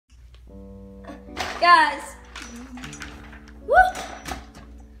Guys, woo!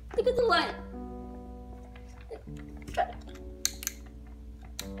 Look at the light.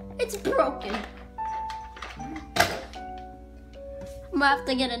 It's broken. I'm gonna have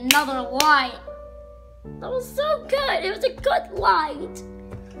to get another light. That was so good. It was a good light.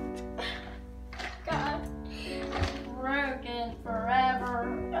 God, broken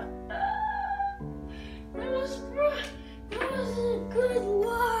forever. It was a good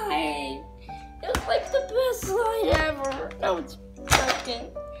light. It was like the best light ever. Now it's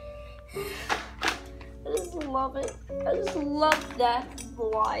broken. I just love it. I just love that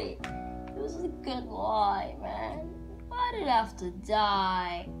light. It was a good light, man. Why did it have to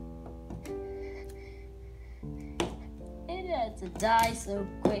die? It had to die so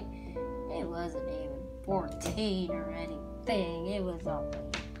quick. It wasn't even 14 or anything. It was only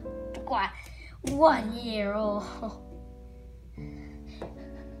 1 year old.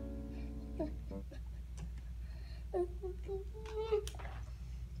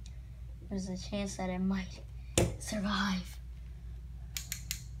 There's a chance that it might survive.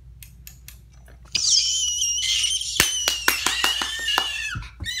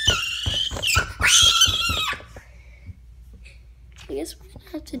 I guess we're gonna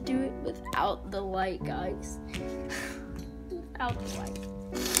have to do it without the light, guys. Without the light.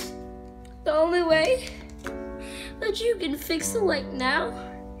 The only way that you can fix the light now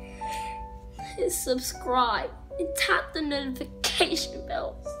is subscribe and tap the notification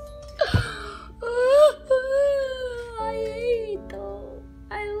bells. I hate though.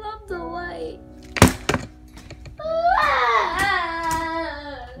 I love the light.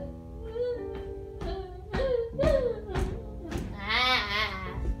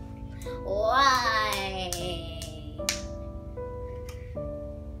 Why?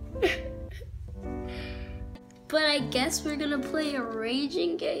 But I guess we're gonna play a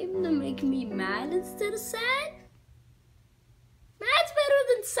raging game to make me mad instead of sad? Mad's better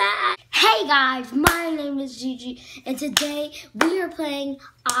than sad. Hey guys, my name is Gigi, and today we are playing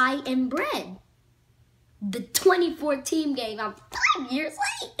I Am Bread, the 2014 game. I'm 5 years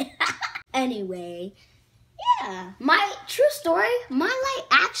late. Anyway, yeah, my true story, my light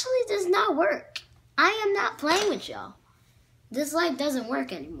actually does not work. I am not playing with y'all. This light doesn't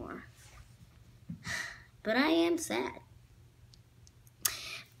work anymore. But I am sad.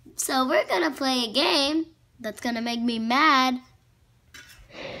 So we're gonna play a game that's gonna make me mad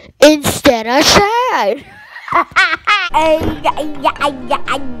instead of sad.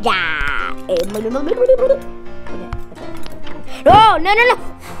 No, no, no, no.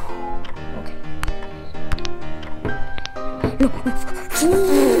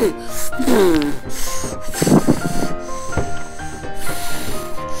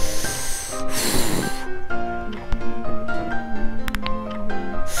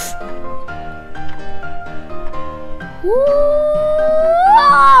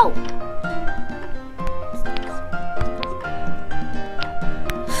 Whoa!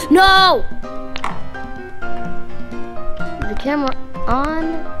 No! Is the camera on?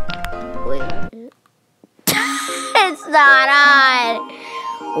 Wait. It's not on!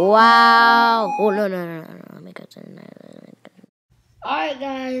 Wow! Oh, no, no, no, no, no. Alright,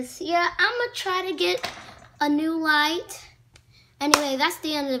 guys. Yeah, I'm gonna try to get a new light. Anyway, that's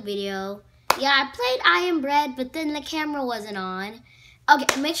the end of the video. Yeah, I played I Am Bread, but then the camera wasn't on.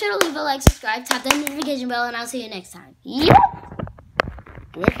 Okay, make sure to leave a like, subscribe, tap that notification bell, and I'll see you next time. Yep!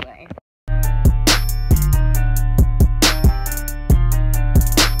 This way.